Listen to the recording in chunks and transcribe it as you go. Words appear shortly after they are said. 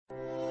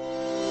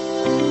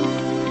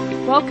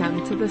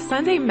Welcome to the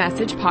Sunday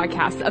Message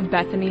podcast of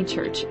Bethany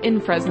Church in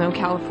Fresno,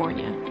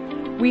 California.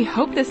 We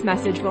hope this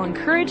message will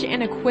encourage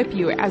and equip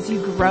you as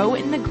you grow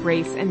in the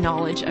grace and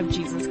knowledge of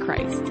Jesus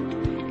Christ.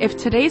 If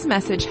today's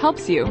message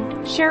helps you,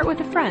 share it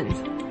with a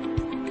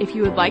friend. If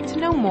you would like to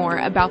know more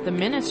about the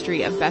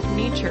ministry of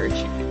Bethany Church,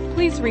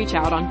 please reach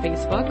out on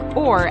Facebook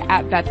or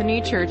at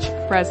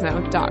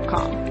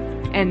bethanychurchfresno.com.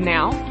 And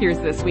now, here's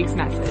this week's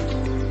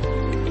message.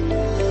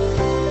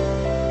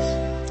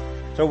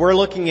 So we're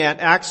looking at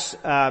Acts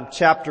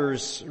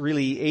chapters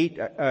really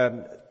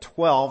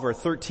 12 or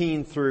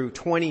 13 through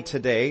 20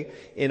 today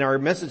in our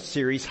message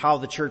series, How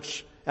the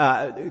Church,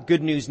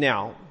 Good News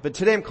Now. But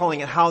today I'm calling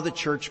it How the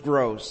Church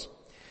Grows.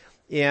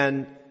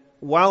 And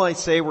while I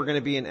say we're going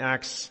to be in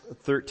Acts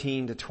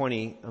 13 to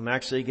 20, we're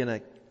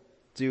going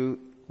to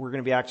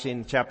be actually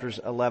in chapters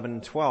 11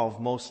 and 12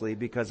 mostly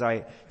because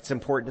it's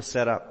important to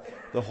set up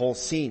the whole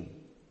scene.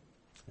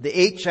 The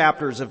 8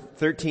 chapters of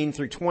 13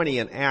 through 20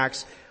 in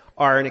Acts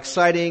are an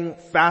exciting,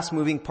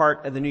 fast-moving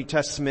part of the New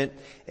Testament,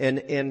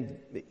 and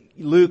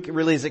Luke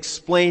really is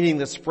explaining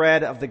the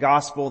spread of the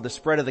gospel, the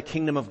spread of the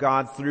kingdom of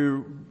God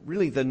through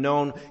really the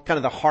known, kind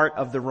of the heart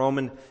of the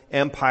Roman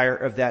Empire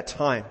of that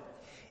time.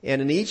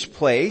 And in each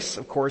place,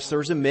 of course, there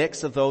was a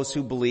mix of those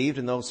who believed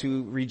and those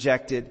who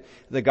rejected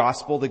the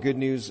gospel, the good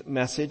news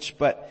message.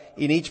 But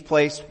in each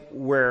place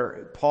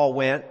where Paul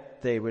went,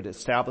 he would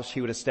establish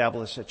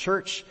a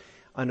church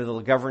under the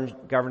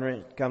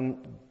government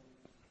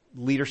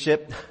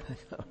leadership.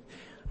 I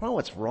don't know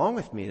what's wrong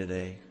with me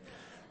today.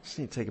 Just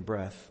need to take a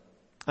breath.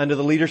 Under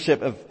the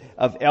leadership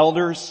of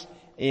elders,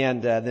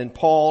 and then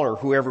Paul or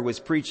whoever was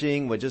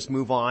preaching would just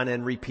move on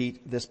and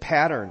repeat this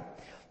pattern.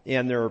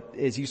 And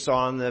as you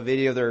saw in the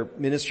video, their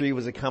ministry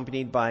was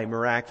accompanied by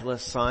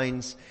miraculous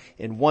signs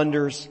and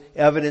wonders,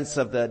 evidence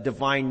of the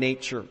divine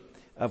nature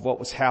of what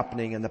was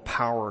happening and the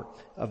power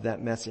of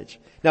that message.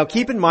 Now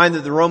keep in mind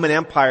that the Roman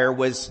Empire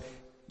was,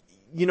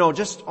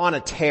 just on a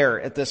tear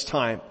at this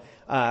time.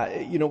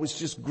 It was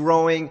just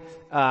growing.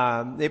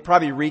 They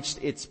probably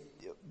reached its,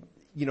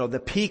 the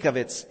peak of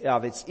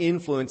its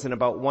influence in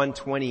about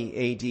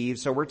 120 AD.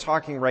 So we're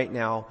talking right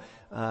now,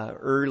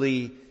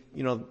 early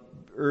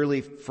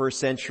first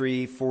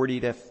century, 40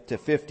 to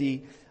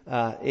 50,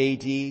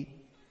 AD.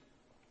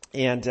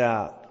 And,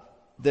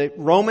 the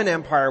Roman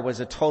Empire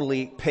was a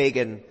totally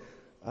pagan,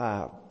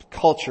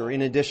 culture.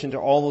 In addition to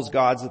all those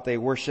gods that they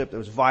worshiped, there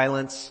was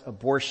violence,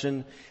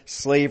 abortion,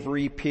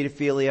 slavery,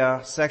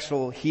 pedophilia,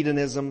 sexual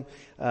hedonism,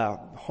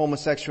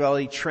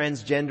 homosexuality,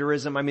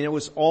 transgenderism. I mean, it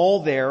was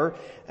all there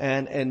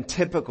and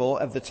typical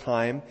of the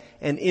time.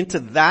 And into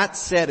that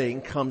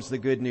setting comes the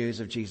good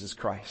news of Jesus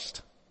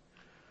Christ.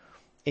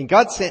 And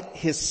God sent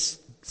His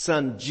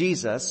Son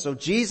Jesus, so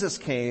Jesus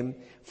came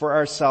for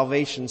our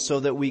salvation so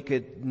that we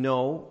could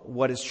know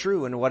what is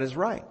true and what is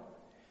right.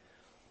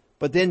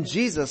 But then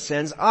Jesus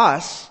sends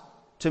us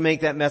to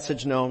make that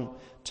message known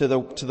to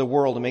the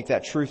world, and make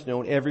that truth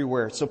known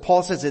everywhere. So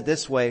Paul says it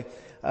this way,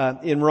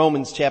 in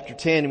Romans chapter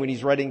 10, when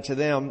he's writing to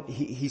them,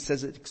 he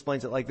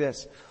explains it like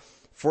this.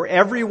 For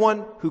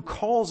everyone who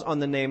calls on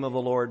the name of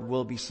the Lord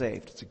will be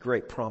saved. It's a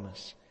great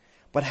promise.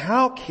 But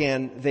how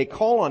can they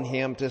call on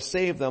Him to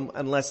save them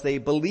unless they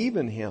believe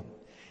in Him?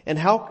 And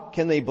how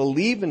can they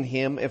believe in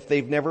Him if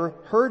they've never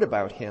heard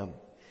about Him?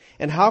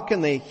 And how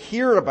can they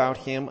hear about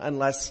Him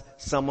unless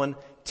someone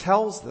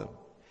tells them?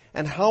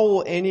 And how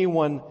will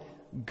anyone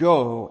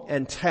go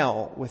and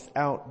tell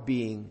without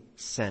being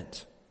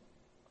sent?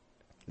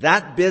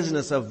 That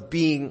business of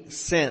being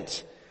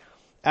sent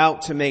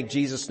out to make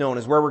Jesus known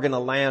is where we're going to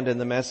land in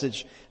the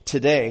message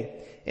today.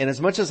 And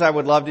as much as I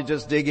would love to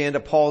just dig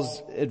into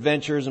Paul's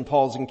adventures and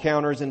Paul's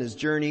encounters and his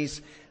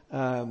journeys,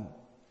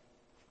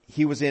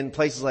 he was in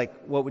places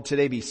like what would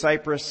today be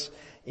Cyprus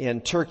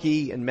and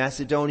Turkey and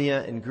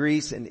Macedonia and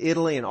Greece and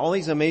Italy and all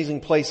these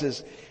amazing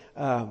places.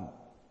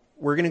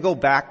 We're going to go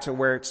back to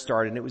where it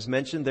started. And it was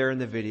mentioned there in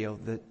the video,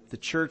 the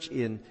church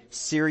in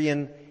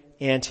Syrian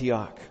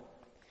Antioch.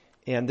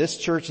 And this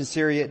church in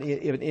Syria,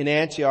 in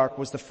Antioch,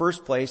 was the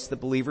first place that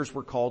believers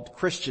were called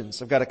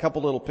Christians. I've got a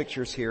couple little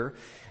pictures here.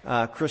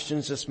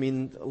 Christians just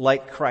mean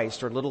like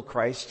Christ or little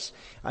Christs.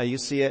 You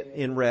see it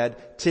in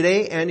red.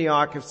 Today,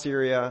 Antioch of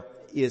Syria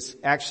is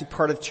actually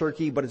part of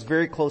Turkey, but it's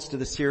very close to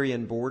the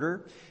Syrian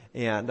border.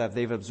 And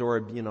they've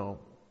absorbed,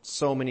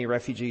 so many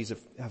refugees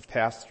have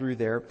passed through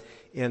there.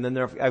 And then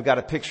I've got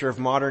a picture of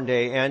modern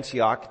day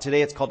Antioch.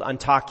 Today it's called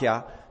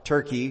Antakya,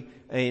 Turkey.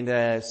 And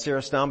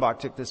Sarah Stambach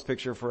took this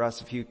picture for us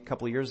a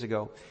couple of years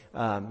ago.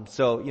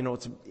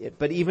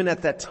 But even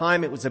at that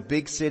time, it was a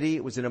big city.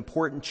 It was an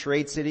important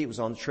trade city. It was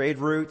on trade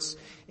routes.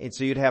 And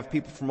so you'd have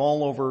people from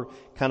all over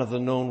kind of the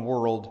known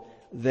world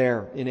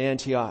there in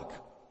Antioch.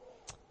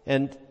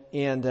 And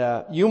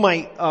you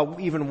might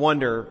even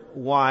wonder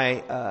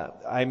why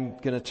I'm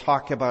going to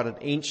talk about an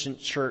ancient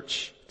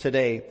church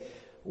today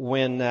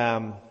when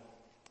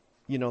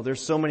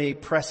there's so many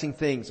pressing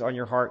things on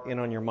your heart and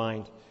on your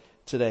mind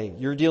today.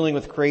 You're dealing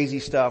with crazy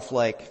stuff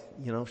like,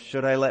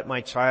 should I let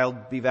my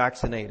child be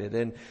vaccinated?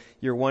 And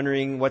you're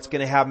wondering what's going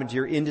to happen to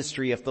your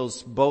industry if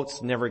those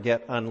boats never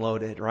get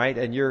unloaded, right?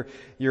 And you're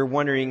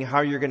wondering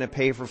how you're going to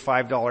pay for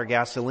 $5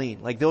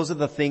 gasoline. Like, those are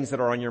the things that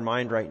are on your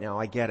mind right now.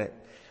 I get it.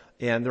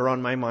 And they're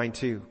on my mind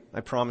too.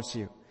 I promise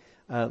you.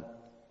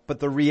 But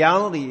the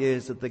reality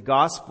is that the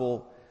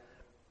gospel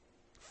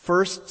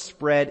first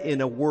spread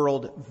in a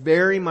world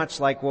very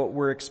much like what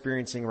we're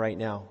experiencing right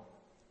now.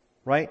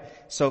 Right?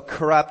 So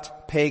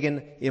corrupt,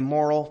 pagan,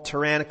 immoral,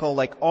 tyrannical,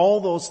 like all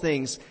those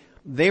things,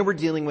 they were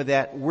dealing with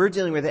that. We're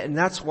dealing with it. And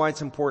that's why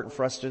it's important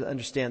for us to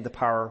understand the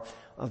power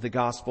of the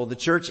gospel. The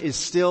church is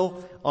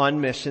still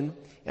on mission.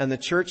 And the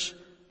church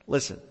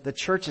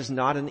is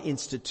not an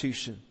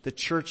institution. The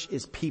church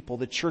is people.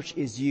 The church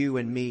is you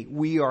and me.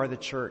 We are the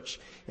church.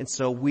 And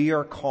so we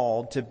are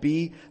called to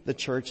be the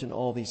church in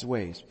all these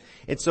ways.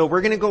 And so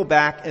we're going to go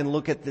back and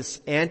look at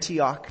this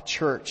Antioch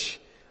church.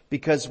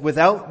 Because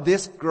without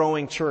this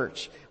growing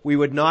church, we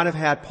would not have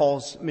had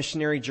Paul's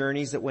missionary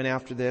journeys that went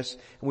after this,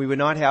 and we would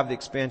not have the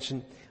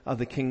expansion of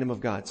the kingdom of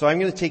God. So I'm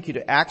going to take you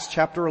to Acts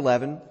chapter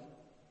 11,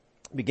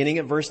 beginning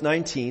at verse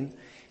 19.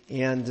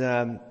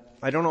 And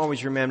I don't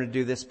always remember to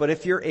do this, but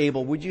if you're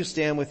able, would you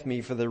stand with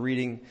me for the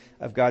reading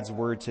of God's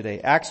word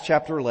today? Acts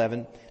chapter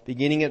 11,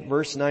 beginning at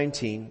verse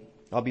 19.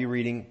 I'll be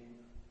reading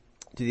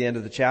to the end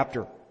of the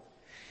chapter.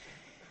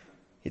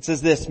 It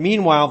says this: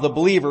 Meanwhile, the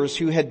believers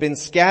who had been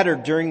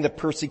scattered during the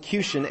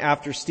persecution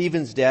after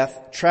Stephen's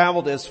death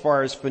traveled as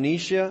far as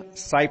Phoenicia,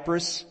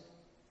 Cyprus,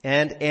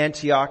 and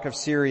Antioch of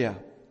Syria.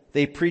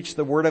 They preached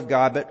the word of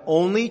God, but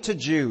only to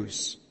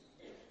Jews.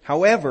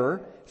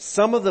 However,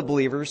 some of the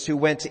believers who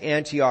went to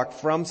Antioch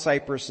from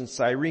Cyprus and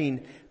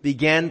Cyrene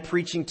began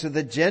preaching to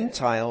the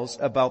Gentiles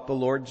about the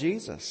Lord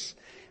Jesus.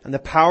 And the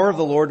power of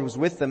the Lord was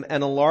with them,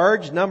 and a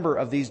large number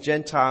of these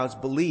Gentiles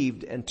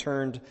believed and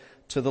turned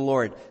to the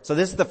Lord. So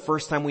this is the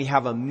first time we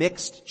have a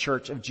mixed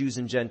church of Jews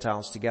and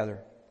Gentiles together.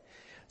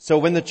 So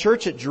when the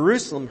church at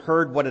Jerusalem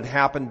heard what had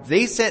happened,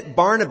 they sent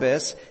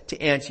Barnabas to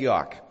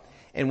Antioch.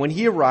 And when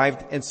he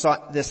arrived and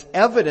saw this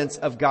evidence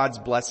of God's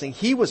blessing,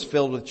 he was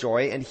filled with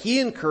joy, and he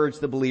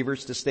encouraged the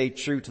believers to stay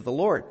true to the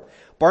Lord.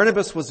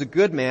 Barnabas was a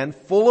good man,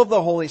 full of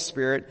the Holy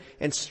Spirit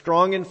and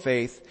strong in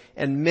faith,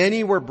 and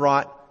many were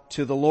brought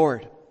to the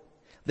Lord.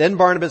 Then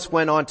Barnabas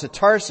went on to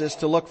Tarsus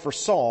to look for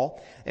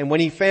Saul, and when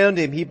he found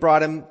him, he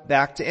brought him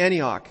back to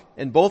Antioch.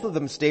 And both of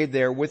them stayed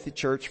there with the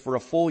church for a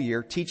full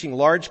year, teaching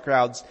large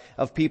crowds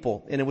of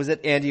people. And it was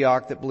at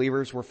Antioch that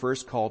believers were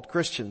first called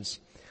Christians.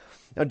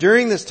 Now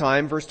during this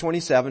time, verse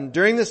 27,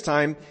 during this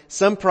time,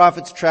 some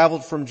prophets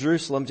traveled from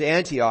Jerusalem to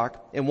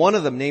Antioch, and one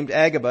of them, named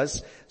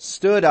Agabus,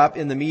 stood up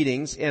in the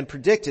meetings and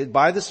predicted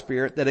by the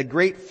Spirit that a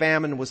great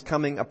famine was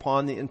coming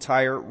upon the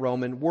entire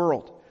Roman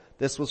world.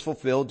 This was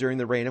fulfilled during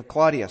the reign of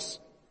Claudius.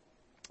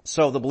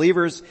 So the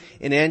believers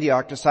in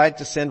Antioch decided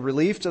to send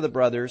relief to the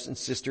brothers and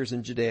sisters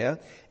in Judea,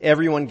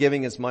 everyone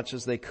giving as much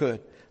as they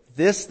could.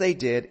 This they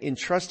did,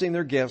 entrusting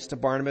their gifts to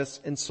Barnabas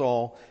and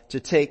Saul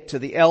to take to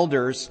the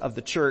elders of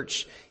the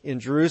church in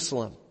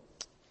Jerusalem.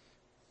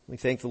 We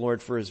thank the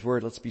Lord for His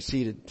word. Let's be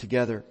seated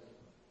together.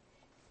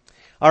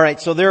 All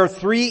right, so there are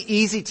 3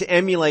 easy to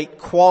emulate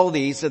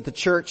qualities at the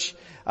church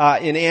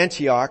in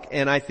Antioch,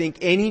 and I think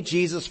any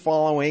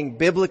Jesus-following,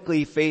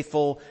 biblically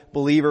faithful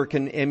believer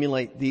can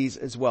emulate these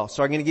as well.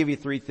 So I'm going to give you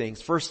 3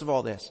 things. First of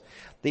all, this.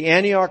 The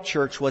Antioch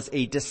church was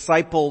a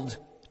discipled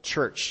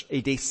church.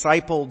 A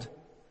discipled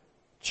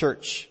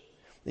church.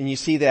 And you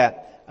see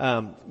that,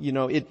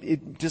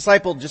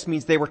 discipled just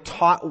means they were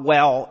taught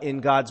well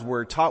in God's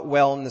word, taught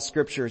well in the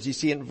scriptures. You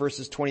see it in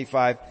verses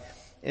 25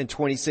 and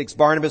 26.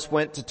 Barnabas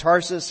went to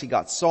Tarsus. He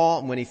got Saul,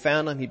 and when he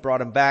found him, he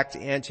brought him back to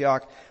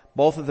Antioch.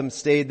 Both of them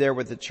stayed there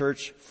with the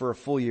church for a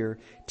full year,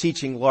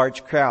 teaching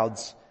large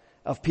crowds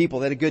of people.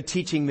 They had a good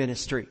teaching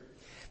ministry.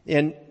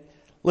 And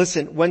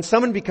listen, when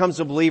someone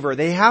becomes a believer,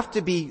 they have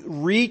to be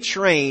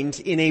retrained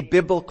in a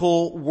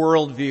biblical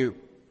worldview.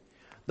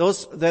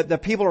 The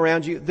people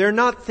around you, they're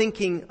not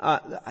thinking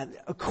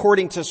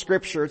according to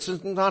Scripture. It's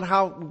just not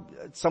how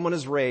someone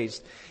is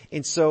raised.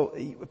 And so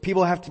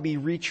people have to be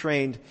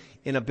retrained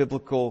in a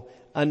biblical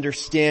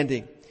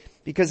understanding.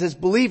 Because as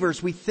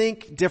believers, we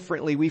think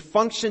differently, we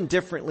function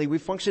differently, we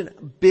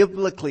function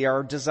biblically.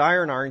 Our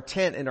desire and our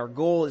intent and our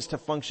goal is to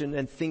function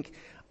and think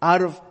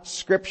out of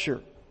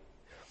Scripture.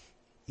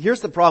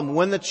 Here's the problem.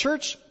 When the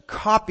church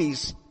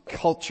copies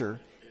culture,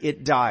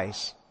 it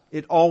dies.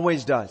 It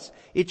always does.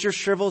 It just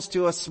shrivels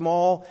to a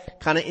small,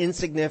 kind of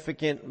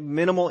insignificant,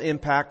 minimal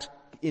impact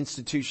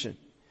institution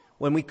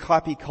when we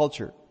copy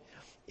culture.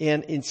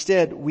 And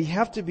instead, we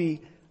have to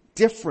be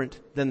different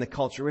than the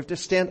culture. We have to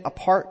stand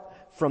apart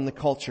from the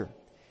culture.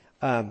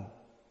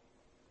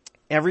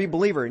 Every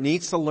believer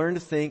needs to learn to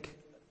think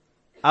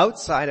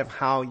outside of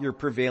how your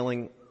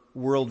prevailing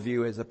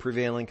worldview is, a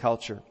prevailing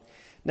culture.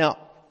 Now,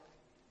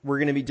 we're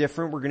going to be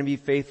different. We're going to be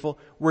faithful.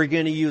 We're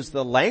going to use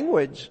the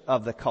language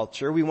of the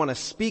culture. We want to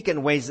speak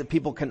in ways that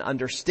people can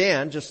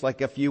understand, just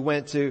like if you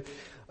went to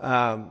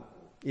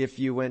If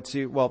you went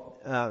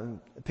to,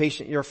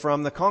 patient, you're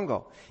from the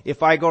Congo.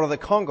 If I go to the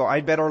Congo,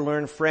 I'd better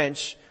learn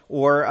French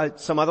or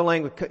some other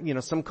language,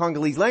 some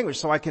Congolese language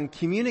so I can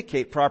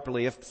communicate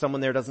properly if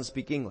someone there doesn't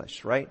speak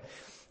English, right?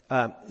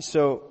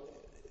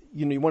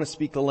 You want to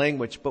speak the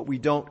language, but we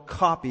don't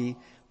copy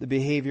the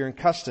behavior and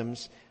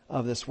customs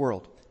of this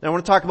world. Now I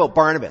want to talk about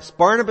Barnabas.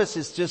 Barnabas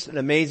is just an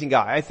amazing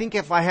guy. I think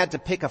if I had to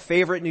pick a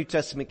favorite New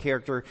Testament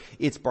character,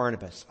 it's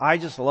Barnabas. I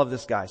just love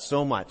this guy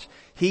so much.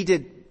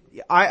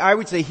 I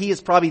would say he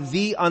is probably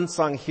the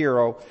unsung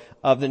hero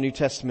of the New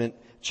Testament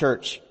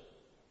church.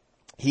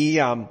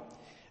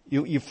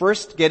 You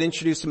first get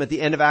introduced to him at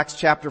the end of Acts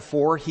chapter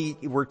 4.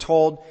 We're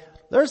told,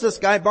 there's this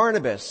guy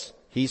Barnabas.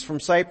 He's from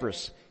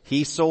Cyprus.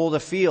 He sold a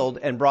field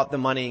and brought the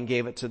money and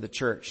gave it to the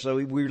church. So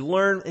we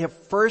learn, the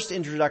first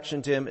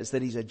introduction to him is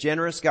that he's a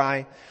generous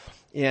guy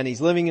and he's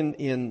living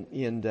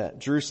in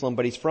Jerusalem,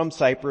 but he's from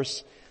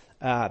Cyprus.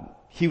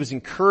 He was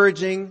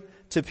encouraging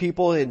to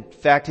people. In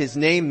fact, his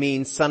name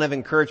means son of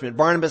encouragement.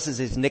 Barnabas is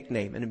his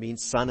nickname and it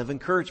means son of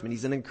encouragement.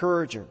 He's an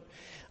encourager.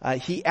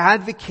 He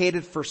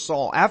advocated for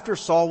Saul. After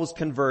Saul was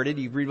converted,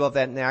 you read about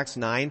that in Acts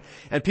 9,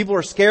 and people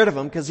were scared of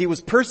him because he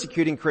was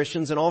persecuting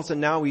Christians, and all of a sudden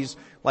now he's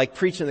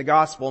preaching the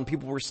gospel and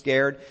people were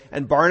scared.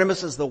 And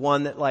Barnabas is the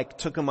one that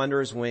took him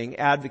under his wing,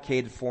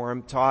 advocated for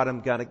him, taught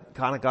him,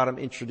 got him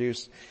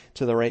introduced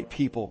to the right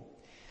people.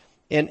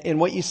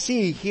 And what you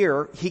see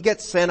here, he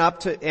gets sent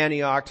up to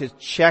Antioch to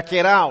check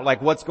it out.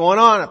 What's going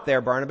on up there,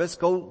 Barnabas?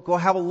 Go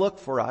have a look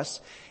for us.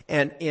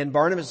 And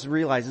Barnabas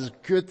realizes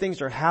good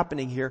things are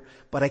happening here,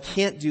 but I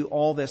can't do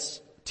all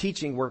this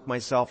teaching work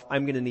myself.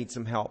 I'm going to need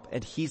some help.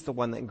 And he's the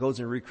one that goes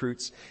and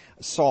recruits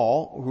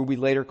Saul, who we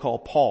later call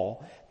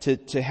Paul,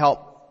 to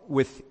help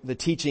with the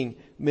teaching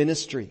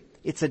ministry.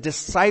 It's a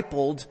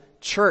discipled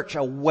church,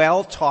 a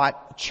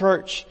well-taught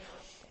church.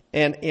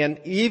 And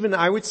even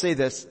I would say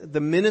this,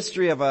 the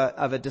ministry of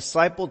a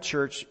discipled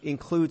church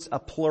includes a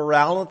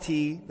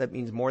plurality, that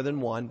means more than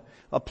one,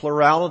 a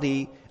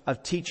plurality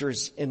of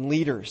teachers and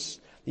leaders.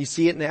 You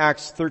see it in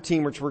Acts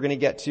 13, which we're going to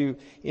get to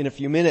in a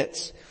few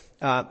minutes,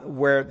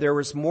 where there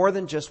was more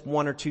than just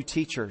one or two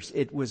teachers.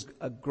 It was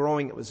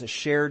it was a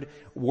shared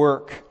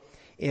work.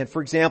 And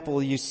for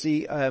example, you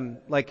see,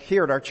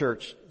 here at our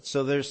church,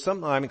 so there's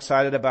something I'm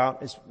excited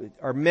about is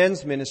our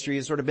men's ministry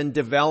has sort of been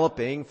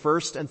developing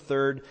first and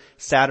third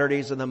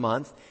Saturdays of the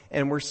month.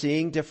 And we're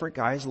seeing different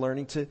guys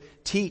learning to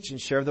teach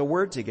and share the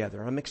word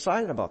together. I'm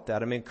excited about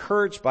that. I'm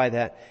encouraged by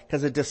that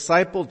because a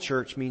discipled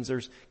church means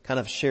there's kind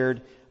of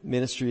shared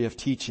ministry of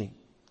teaching.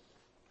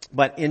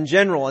 But in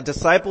general, a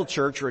discipled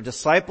church or a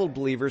discipled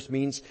believers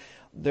means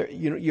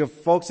you have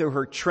folks who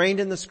are trained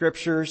in the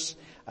scriptures.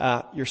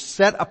 You're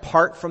set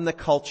apart from the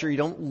culture. You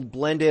don't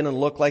blend in and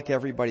look like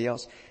everybody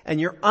else. And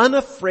you're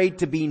unafraid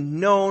to be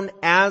known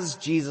as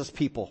Jesus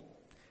people.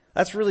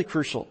 That's really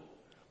crucial.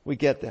 We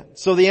get that.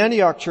 So the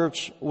Antioch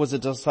church was a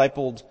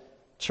discipled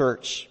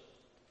church.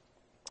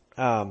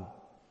 And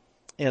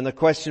the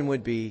question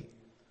would be,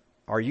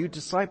 are you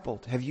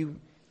discipled?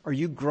 Are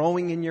you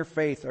growing in your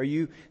faith? Are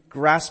you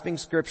grasping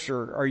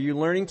scripture? Are you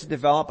learning to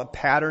develop a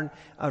pattern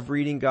of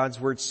reading God's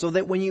word so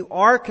that when you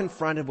are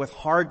confronted with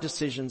hard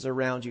decisions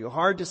around you,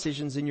 hard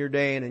decisions in your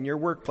day and in your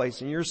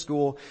workplace, in your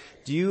school,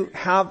 do you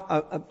have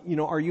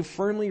are you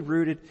firmly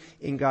rooted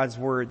in God's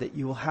word that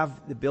you will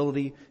have the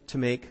ability to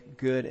make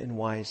good and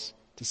wise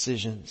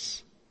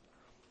decisions?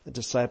 A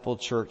discipled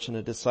church and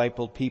a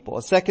discipled people.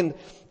 A second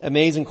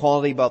amazing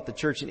quality about the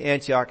church in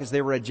Antioch is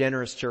they were a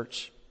generous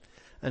church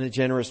and a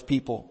generous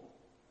people.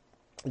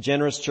 A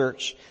generous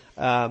church,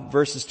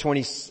 verses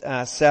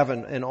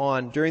 27 and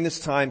on. During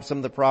this time, some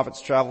of the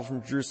prophets traveled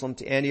from Jerusalem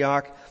to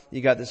Antioch. You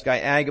got this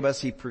guy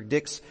Agabus. He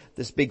predicts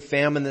this big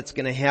famine that's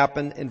going to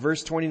happen. In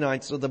verse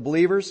 29, so the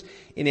believers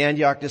in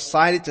Antioch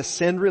decided to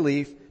send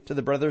relief to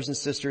the brothers and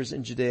sisters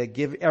in Judea,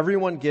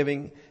 everyone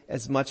giving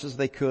as much as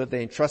they could.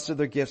 They entrusted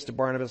their gifts to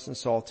Barnabas and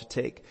Saul to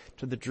take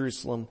to the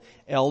Jerusalem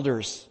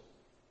elders.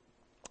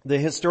 The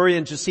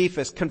historian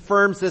Josephus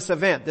confirms this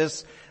event,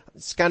 this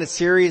kind of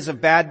series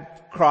of bad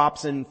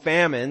crops and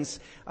famines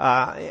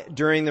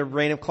during the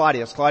reign of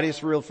Claudius.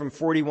 Claudius ruled from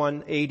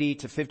 41 AD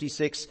to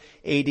 56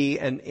 AD,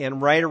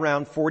 and right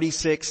around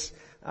 46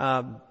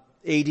 AD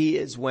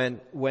is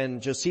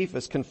when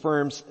Josephus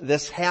confirms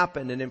this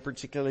happened, and in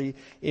particularly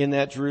in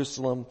that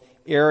Jerusalem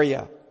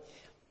area.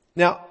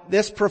 Now,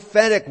 this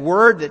prophetic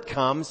word that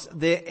comes,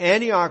 the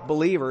Antioch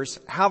believers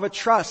have a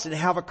trust and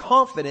have a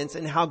confidence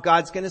in how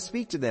God's going to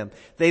speak to them.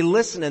 They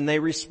listen and they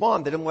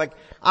respond. They're like,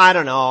 I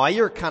don't know,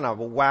 you're kind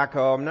of a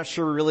wacko. I'm not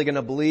sure we're really going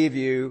to believe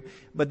you.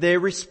 But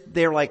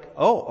they're like,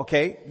 oh,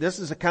 okay, this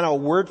is a kind of a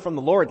word from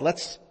the Lord.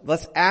 Let's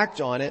act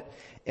on it.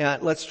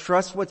 And let's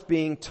trust what's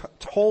being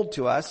told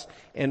to us,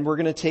 and we're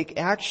going to take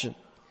action.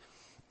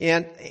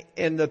 And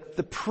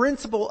the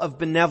principle of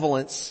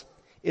benevolence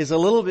is a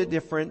little bit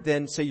different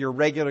than, say, your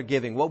regular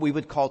giving, what we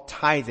would call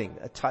tithing.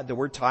 The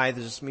word tithe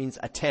just means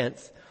a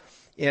tenth.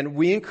 And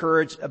we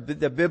encourage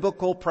the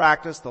biblical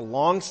practice, the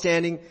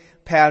long-standing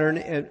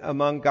pattern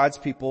among God's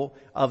people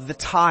of the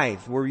tithe,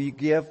 where we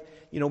give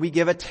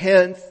a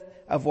tenth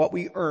of what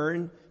we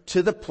earn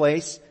to the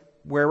place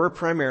where we're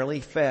primarily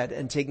fed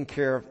and taken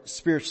care of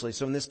spiritually.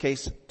 So in this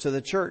case, to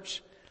the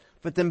church.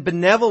 But then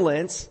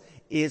benevolence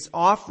is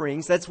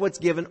offerings. That's what's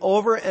given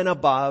over and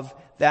above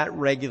that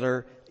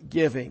regular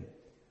giving.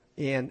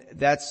 And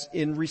that's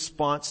in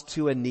response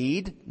to a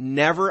need,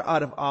 never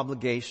out of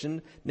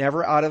obligation,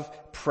 never out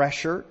of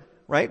pressure,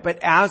 right? But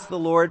as the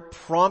Lord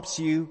prompts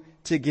you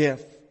to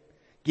give.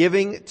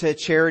 Giving to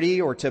charity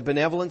or to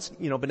benevolence,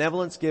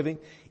 benevolence giving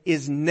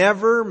is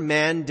never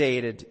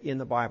mandated in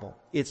the Bible.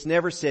 It's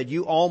never said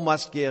you all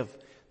must give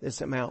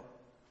this amount.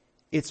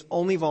 It's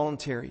only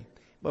voluntary.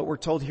 But we're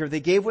told here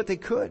they gave what they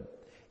could.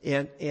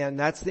 And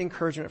that's the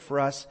encouragement for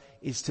us,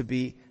 is to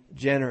be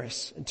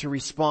generous and to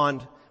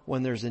respond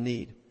when there's a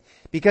need.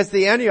 Because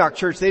the Antioch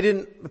church, they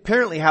didn't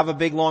apparently have a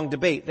big long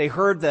debate. They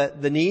heard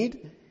the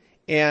need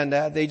and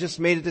they just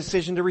made a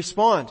decision to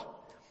respond.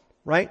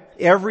 Right?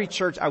 Every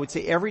church, I would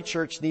say every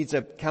church needs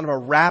a kind of a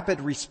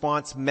rapid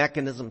response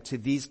mechanism to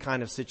these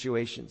kind of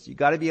situations. You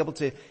got to be able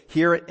to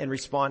hear it and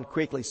respond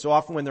quickly. So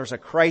often when there's a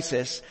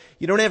crisis,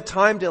 you don't have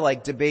time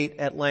to debate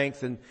at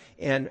length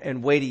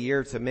and wait a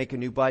year to make a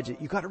new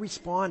budget. You got to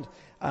respond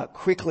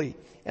quickly.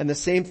 And the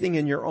same thing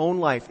in your own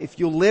life. If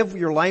you live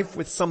your life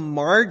with some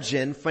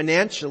margin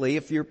financially,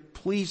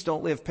 please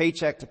don't live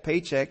paycheck to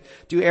paycheck.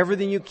 Do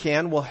everything you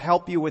can. We'll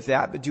help you with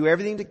that, but do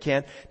everything you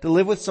can to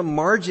live with some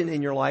margin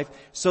in your life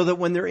so that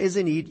when there is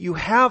a need, you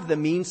have the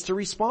means to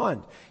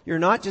respond. You're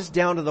not just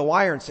down to the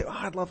wire and say,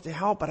 I'd love to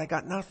help, but I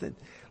got nothing.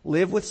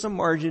 Live with some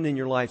margin in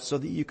your life so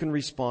that you can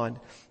respond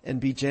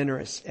and be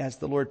generous as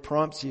the Lord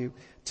prompts you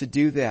to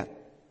do that.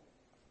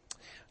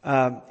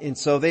 And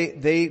so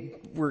they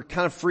were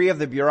kind of free of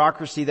the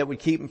bureaucracy that would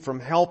keep them from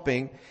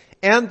helping.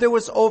 And there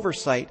was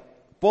oversight,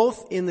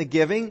 both in the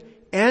giving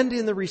and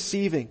in the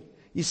receiving.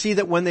 You see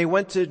that when they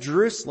went to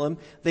Jerusalem,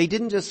 they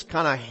didn't just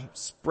kind of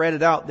spread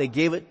it out. They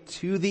gave it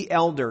to the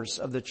elders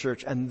of the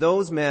church. And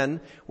those men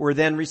were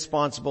then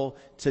responsible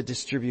to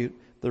distribute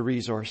the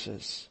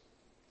resources.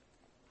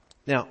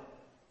 Now,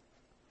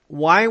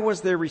 why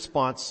was their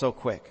response so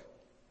quick?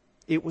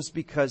 It was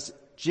because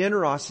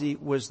generosity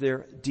was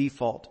their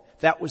default.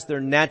 That was their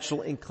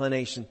natural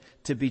inclination,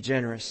 to be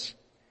generous.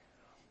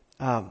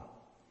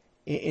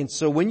 And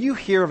so when you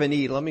hear of a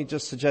need, let me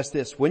just suggest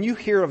this. When you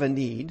hear of a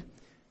need,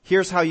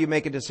 here's how you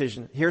make a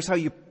decision. Here's how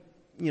you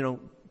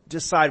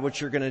decide what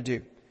you're going to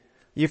do.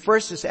 You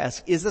first just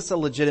ask, is this a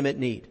legitimate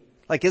need?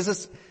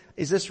 Is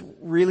this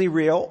really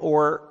real,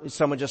 or is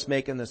someone just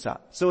making this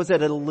up? So is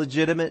it a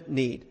legitimate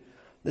need?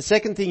 The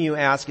second thing you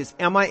ask is,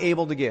 am I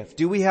able to give?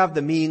 Do we have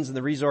the means and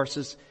the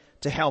resources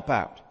to help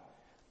out?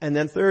 And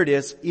then third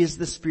is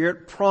the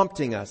Spirit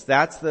prompting us?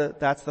 That's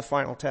the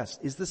final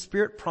test. Is the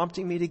Spirit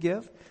prompting me to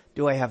give?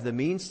 Do I have the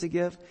means to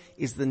give?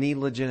 Is the need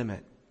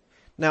legitimate?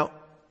 Now,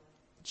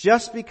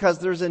 just because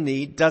there's a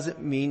need doesn't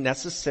mean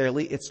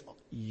necessarily it's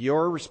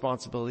your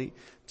responsibility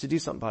to do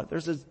something about it.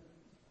 There's a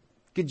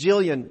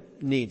gajillion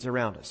needs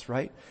around us,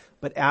 right?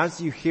 But as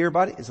you hear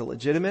about it, is it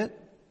legitimate?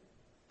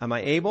 Am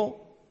I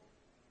able?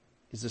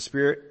 Is the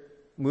Spirit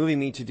moving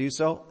me to do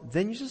so?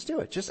 Then you just do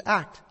it. Just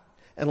act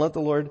and let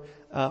the Lord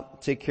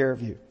take care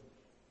of you.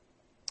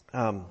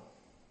 I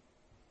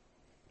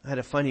had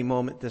a funny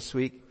moment this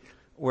week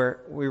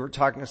where we were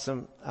talking to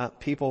some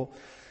people,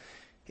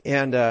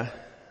 and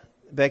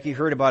Becky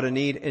heard about a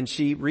need, and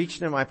she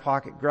reached in my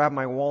pocket, grabbed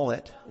my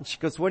wallet, and she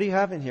goes, "What do you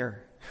have in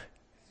here?"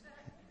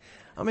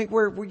 I'm like,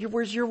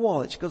 where's your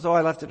wallet? She goes, "Oh,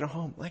 I left it at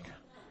home." Like,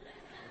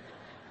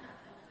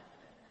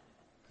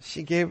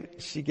 she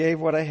gave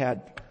what I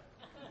had.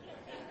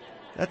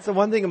 That's the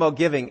one thing about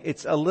giving.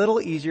 It's a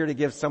little easier to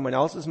give someone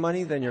else's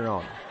money than your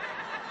own.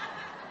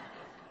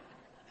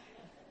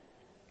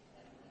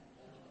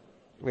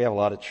 We have a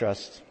lot of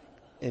trust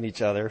in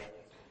each other.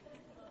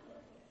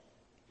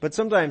 But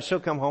sometimes she'll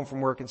come home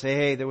from work and say,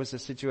 "Hey, there was a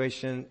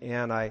situation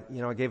and I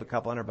gave a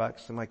couple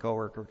 $100 to my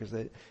coworker because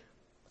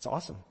it's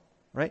awesome,"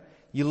 right?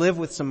 You live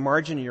with some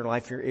margin in your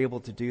life, you're able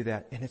to do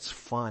that. And it's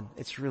fun.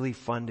 It's really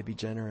fun to be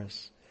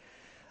generous.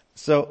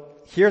 So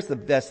here's the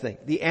best thing.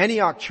 The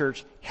Antioch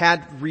church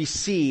had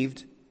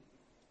received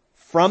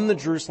from the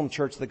Jerusalem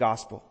church the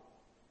gospel,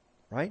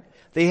 right?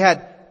 They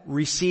had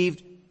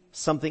received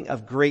something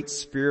of great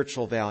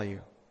spiritual value.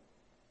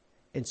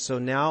 And so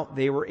now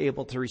they were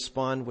able to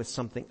respond with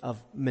something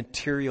of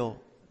material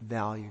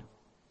value.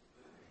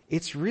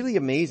 It's really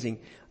amazing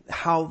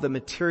how the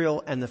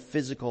material and the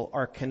physical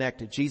are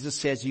connected. Jesus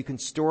says you can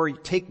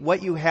take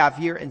what you have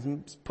here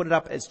and put it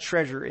up as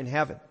treasure in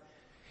heaven.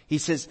 He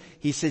says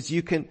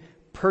you can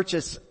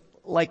purchase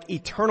like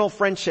eternal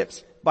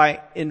friendships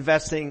by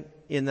investing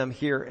in them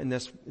here in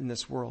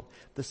this world.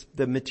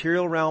 The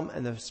material realm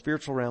and the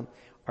spiritual realm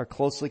are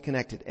closely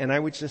connected. And I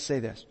would just say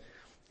this.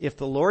 If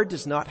the Lord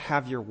does not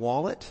have your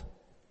wallet,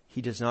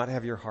 He does not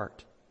have your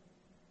heart.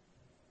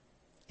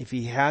 If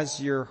He has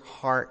your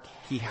heart,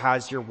 He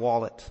has your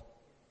wallet.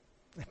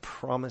 I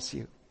promise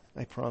you.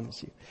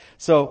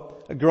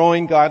 So a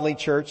growing godly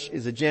church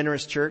is a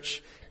generous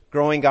church.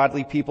 Growing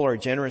godly people are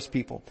generous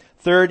people.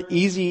 Third,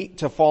 easy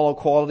to follow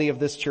quality of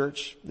this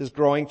church, this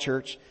growing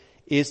church,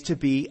 is to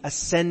be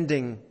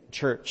ascending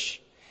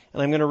church.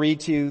 And I'm going to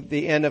read to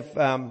the end of,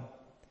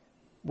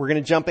 we're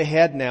going to jump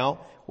ahead now.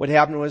 What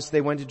happened was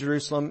they went to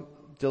Jerusalem,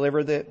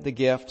 delivered the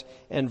gift.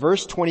 And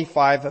verse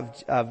 25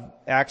 of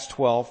Acts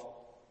 12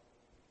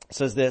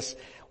 says this: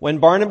 when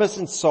Barnabas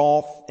and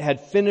Saul had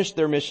finished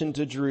their mission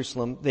to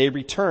Jerusalem, they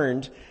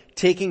returned,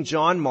 taking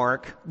John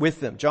Mark with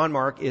them. John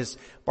Mark is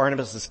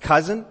Barnabas'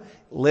 cousin,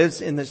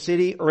 lives in the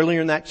city.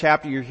 Earlier in that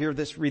chapter, you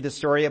read the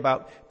story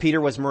about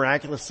Peter was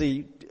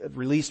miraculously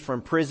released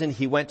from prison.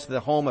 He went to the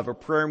home of a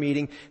prayer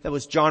meeting. That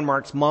was John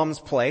Mark's mom's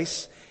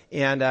place.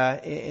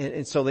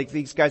 And so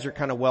these guys are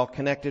kind of well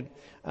connected.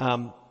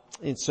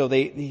 And so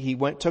he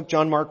took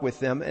John Mark with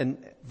them.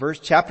 And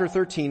chapter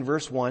 13,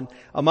 verse 1,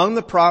 among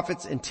the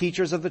prophets and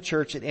teachers of the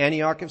church at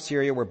Antioch of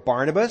Syria were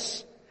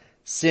Barnabas,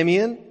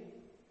 Simeon,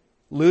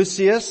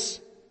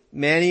 Lucius,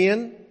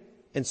 Manaen,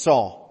 and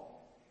Saul.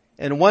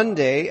 And one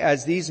day,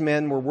 as these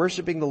men were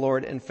worshiping the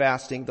Lord and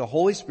fasting, the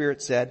Holy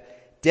Spirit said,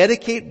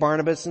 dedicate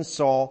Barnabas and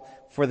Saul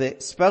for the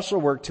special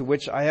work to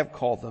which I have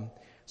called them.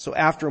 So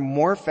after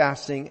more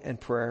fasting and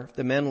prayer,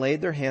 the men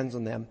laid their hands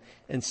on them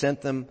and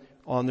sent them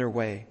on their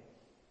way.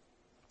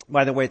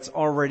 By the way, it's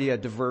already a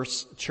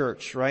diverse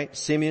church, right?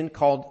 Simeon,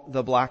 called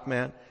the black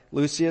man,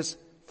 Lucius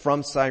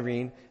from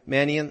Cyrene,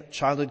 Manaen,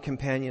 childhood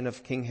companion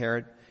of King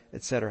Herod,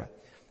 etc.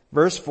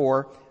 Verse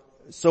 4,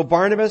 so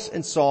Barnabas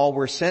and Saul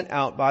were sent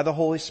out by the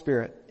Holy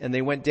Spirit, and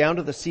they went down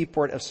to the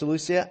seaport of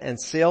Seleucia and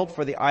sailed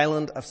for the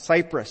island of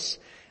Cyprus.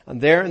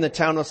 And there in the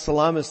town of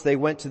Salamis they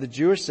went to the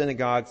Jewish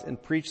synagogues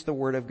and preached the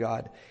word of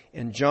God.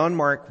 And John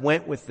Mark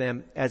went with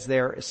them as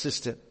their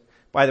assistant.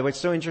 By the way, it's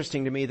so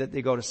interesting to me that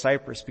they go to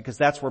Cyprus because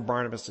that's where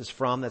Barnabas is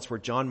from. That's where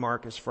John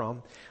Mark is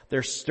from.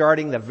 They're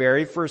starting the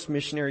very first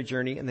missionary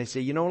journey, and they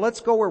say,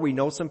 let's go where we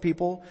know some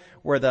people,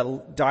 where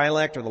the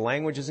dialect or the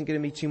language isn't going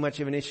to be too much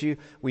of an issue.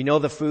 We know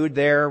the food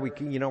there.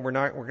 We're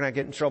not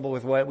get in trouble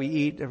with what we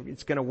eat.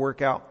 It's going to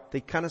work out.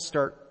 They kind of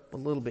start a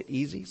little bit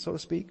easy, so to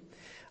speak.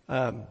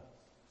 But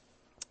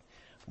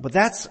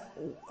that's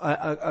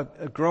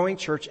a growing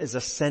church is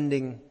a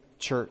sending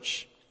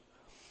church.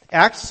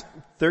 Acts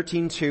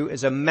 13:2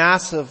 is a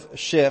massive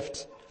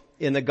shift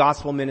in the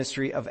gospel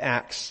ministry of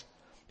Acts.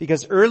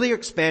 Because earlier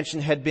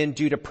expansion had been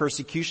due to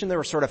persecution. They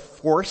were sort of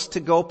forced to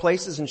go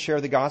places and share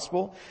the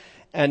gospel.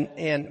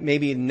 And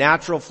maybe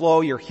natural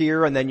flow, you're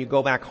here and then you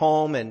go back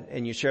home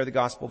and you share the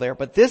gospel there.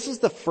 But this is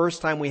the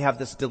first time we have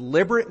this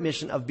deliberate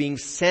mission of being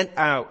sent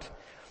out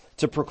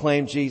to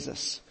proclaim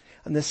Jesus.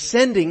 And the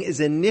sending is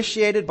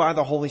initiated by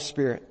the Holy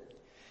Spirit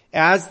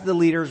as the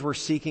leaders were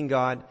seeking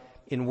God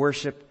in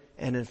worship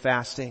and in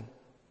fasting.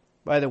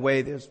 By the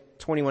way, there's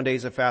 21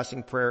 days of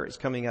fasting prayer is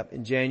coming up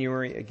in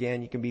January.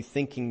 Again, you can be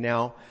thinking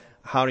now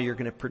how you're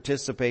going to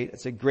participate.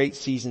 It's a great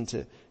season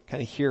to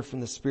kind of hear from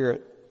the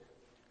Spirit.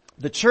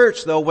 The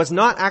church, though, was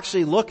not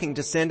actually looking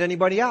to send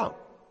anybody out.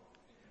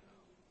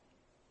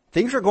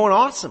 Things are going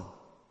awesome.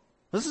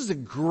 This is a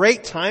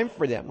great time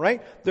for them,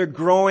 right? They're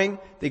growing.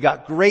 They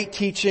got great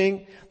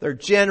teaching. They're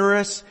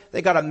generous.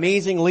 They got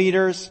amazing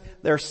leaders.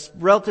 They're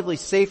relatively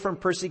safe from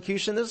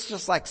persecution. This is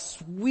just like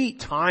sweet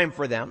time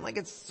for them. Like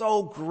it's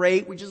so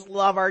great. We just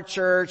love our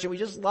church and we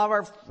just love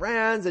our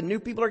friends and new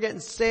people are getting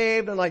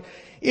saved and like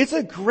it's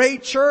a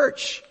great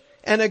church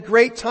and a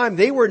great time.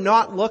 They were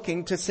not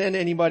looking to send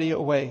anybody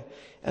away.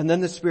 And then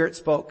the Spirit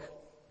spoke.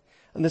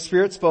 And the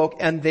Spirit spoke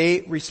and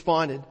they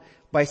responded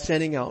by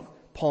sending out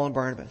Paul and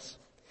Barnabas.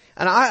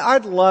 And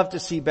I'd love to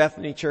see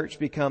Bethany Church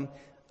become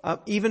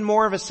even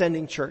more of a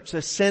sending church,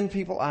 to send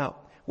people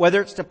out,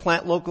 whether it's to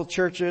plant local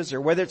churches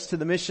or whether it's to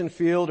the mission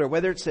field or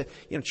whether it's to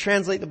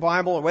translate the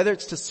Bible or whether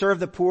it's to serve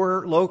the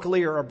poor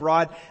locally or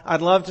abroad.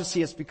 I'd love to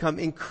see us become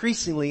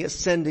increasingly a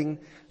sending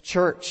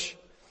church.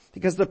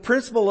 Because the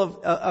principle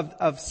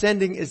of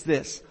sending is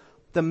this.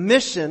 The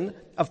mission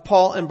of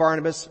Paul and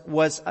Barnabas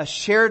was a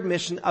shared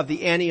mission of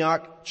the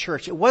Antioch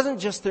church. It wasn't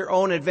just their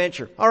own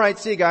adventure. All right,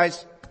 see you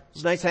guys. It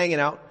was nice hanging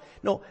out.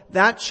 No,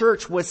 that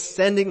church was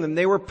sending them.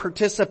 They were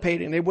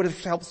participating. They would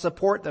have helped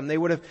support them. They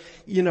would have,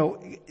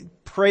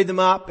 prayed them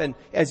up. And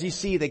as you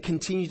see, they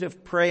continue to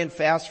pray and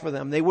fast for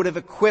them. They would have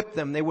equipped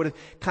them. They would have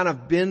kind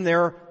of been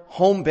their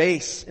home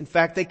base. In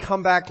fact, they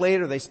come back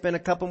later. They spend a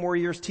couple more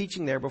years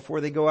teaching there before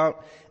they go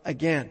out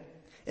again.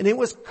 And it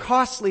was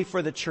costly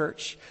for the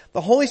church. The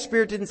Holy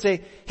Spirit didn't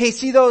say, hey,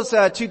 see those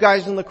two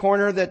guys in the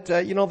corner that,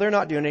 they're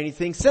not doing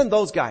anything. Send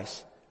those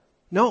guys.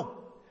 No.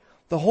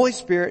 The Holy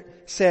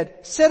Spirit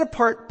said, set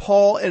apart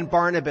Paul and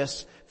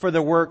Barnabas for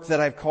the work that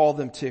I've called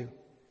them to.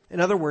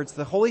 In other words,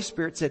 the Holy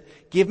Spirit said,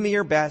 give me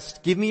your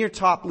best, give me your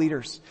top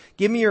leaders,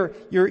 give me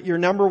your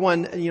number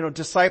one,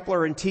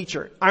 discipler and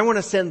teacher. I want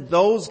to send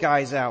those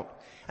guys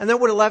out. And that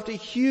would have left a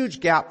huge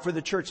gap for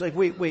the church. Like,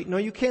 wait, no,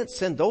 you can't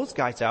send those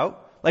guys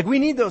out. Like, we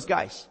need those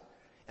guys.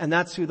 And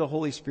that's who the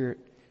Holy Spirit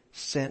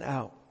sent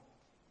out.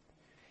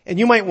 And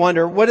you might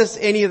wonder, what does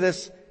any of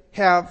this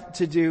have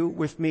to do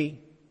with me?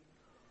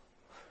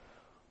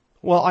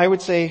 Well, I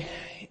would say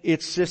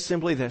it's just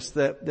simply this.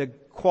 The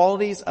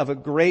qualities of a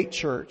great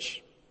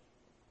church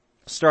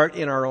start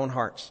in our own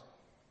hearts.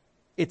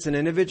 It's an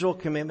individual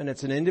commitment.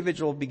 It's an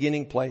individual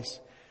beginning place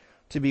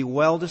to be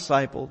well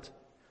discipled,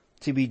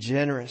 to be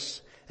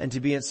generous, and to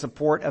be in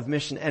support of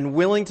mission, and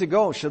willing to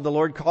go should the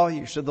Lord call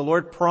you, should the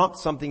Lord prompt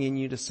something in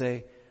you to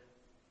say,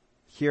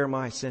 here am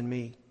I, send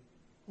me,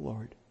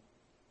 Lord.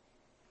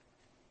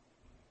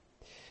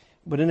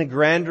 But in a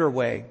grander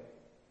way,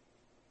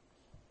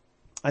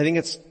 I think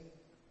it's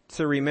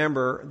to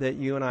remember that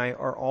you and I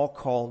are all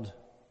called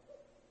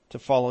to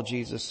follow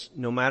Jesus,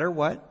 no matter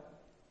what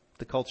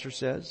the culture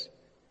says,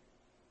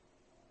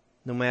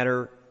 no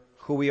matter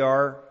who we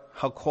are,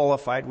 how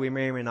qualified we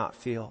may or may not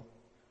feel.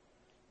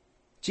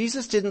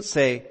 Jesus didn't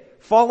say,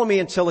 follow me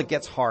until it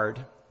gets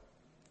hard.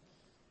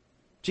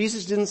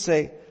 Jesus didn't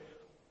say,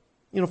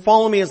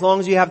 follow me as long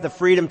as you have the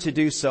freedom to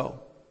do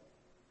so.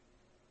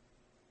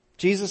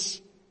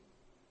 Jesus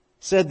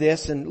said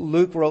this, and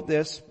Luke wrote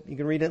this. You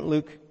can read it in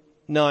Luke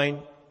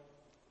 9.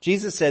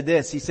 Jesus said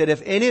this. He said,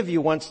 if any of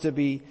you wants to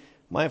be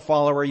my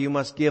follower, you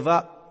must give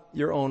up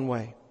your own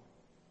way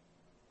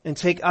and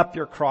take up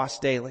your cross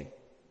daily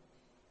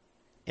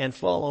and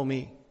follow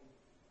me.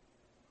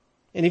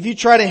 And if you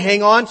try to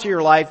hang on to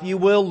your life, you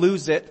will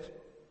lose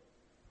it.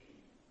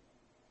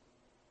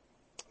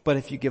 But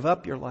if you give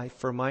up your life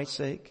for my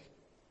sake,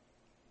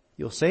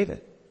 you'll save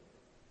it.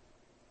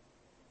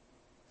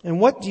 And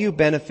what do you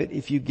benefit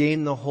if you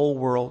gain the whole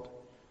world,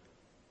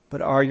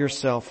 but are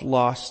yourself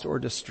lost or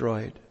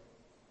destroyed?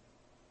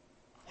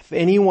 If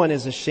anyone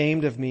is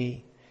ashamed of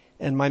me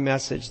and my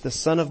message, the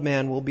Son of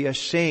Man will be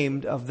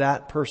ashamed of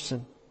that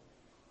person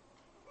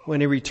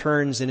when he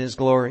returns in his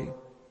glory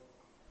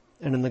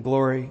and in the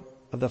glory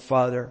of the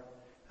Father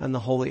and the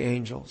holy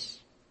angels.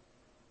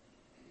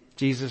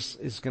 Jesus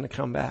is going to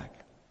come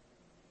back.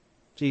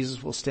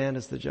 Jesus will stand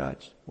as the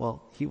judge.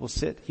 Well, he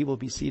will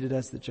be seated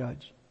as the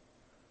judge.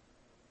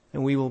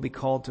 And we will be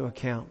called to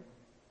account.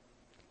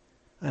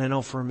 And I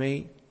know for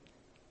me,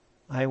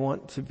 I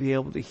want to be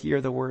able to hear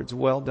the words,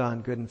 well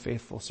done, good and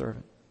faithful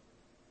servant.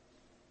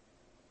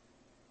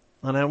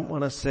 And I don't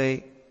want to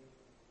say,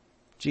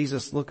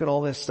 Jesus, look at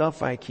all this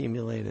stuff I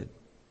accumulated.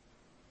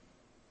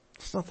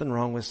 There's nothing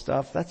wrong with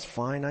stuff. That's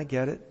fine. I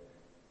get it.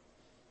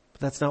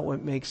 But that's not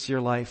what makes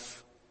your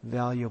life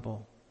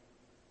valuable.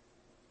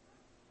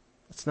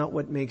 That's not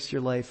what makes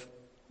your life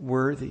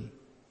worthy.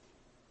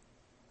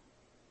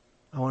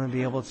 I want to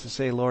be able to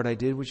say, Lord, I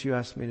did what you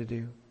asked me to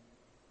do.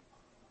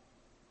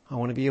 I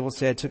want to be able to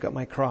say I took up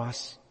my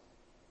cross.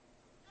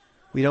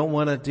 We don't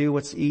want to do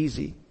what's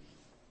easy.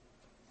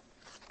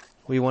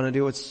 We want to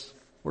do what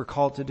we're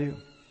called to do.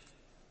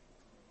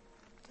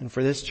 And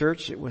for this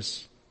church, it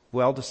was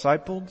well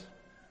discipled.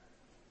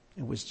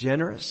 It was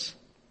generous.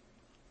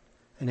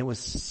 And it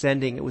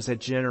was a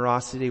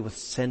generosity with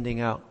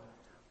sending out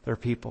their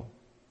people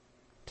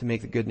to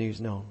make the good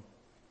news known.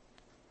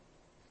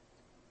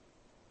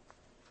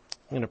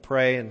 I'm going to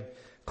pray and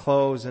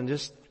close and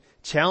just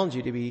challenge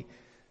you to be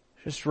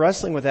just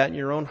wrestling with that in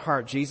your own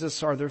heart.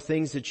 Jesus, are there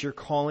things that you're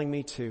calling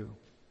me to?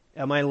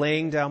 Am I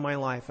laying down my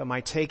life? Am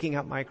I taking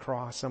up my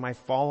cross? Am I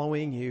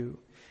following you?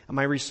 Am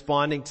I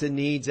responding to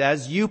needs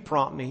as you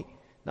prompt me,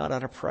 not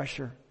out of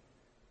pressure?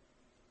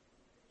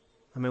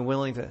 Am I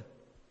willing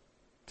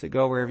to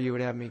go wherever you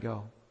would have me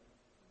go?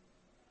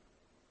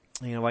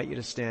 I invite you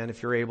to stand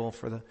if you're able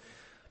as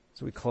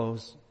we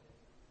close.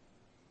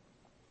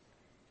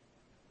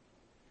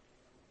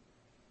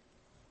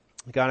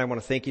 God, I want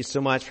to thank you so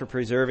much for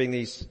preserving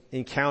these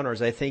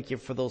encounters. I thank you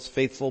for those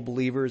faithful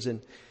believers in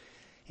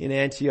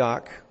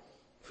Antioch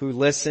who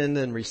listened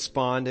and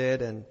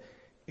responded and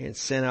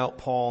sent out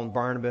Paul and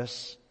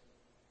Barnabas.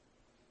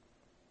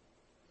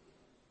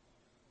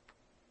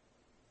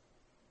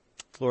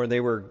 Lord, they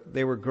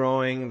were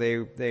growing.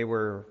 They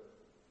were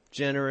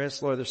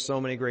generous. Lord, there's so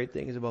many great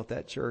things about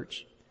that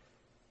church.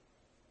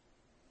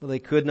 But they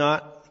could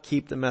not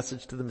keep the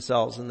message to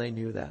themselves, and they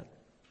knew that.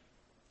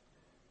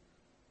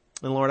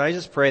 And Lord, I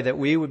just pray that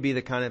we would be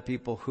the kind of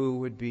people who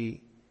would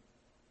be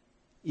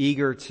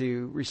eager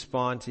to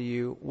respond to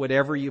you,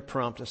 whatever you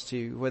prompt us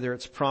to, whether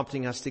it's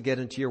prompting us to get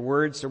into your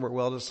word so we're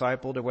well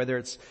discipled, or whether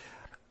it's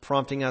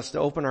prompting us to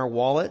open our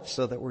wallet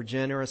so that we're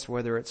generous,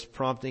 whether it's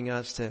prompting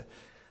us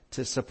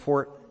to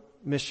support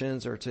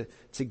missions or to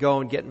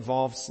go and get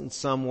involved in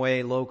some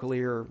way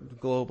locally or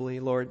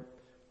globally. Lord,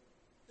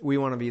 we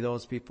want to be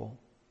those people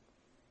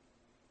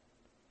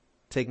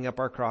taking up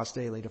our cross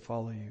daily to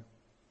follow you.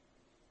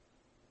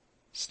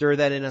 Stir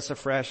that in us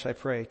afresh, I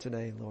pray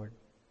today, Lord.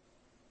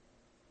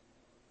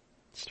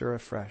 Stir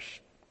afresh,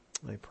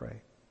 I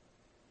pray.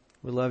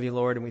 We love you,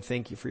 Lord, and we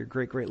thank you for your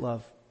great, great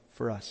love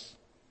for us.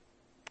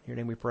 In your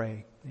name we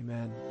pray.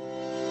 Amen.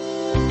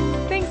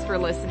 Thanks for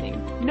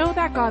listening. Know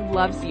that God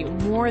loves you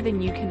more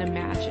than you can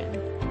imagine.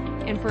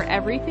 And for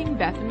everything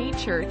Bethany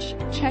Church,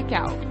 check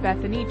out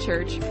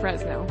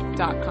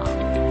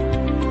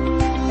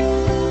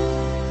BethanyChurchFresno.com.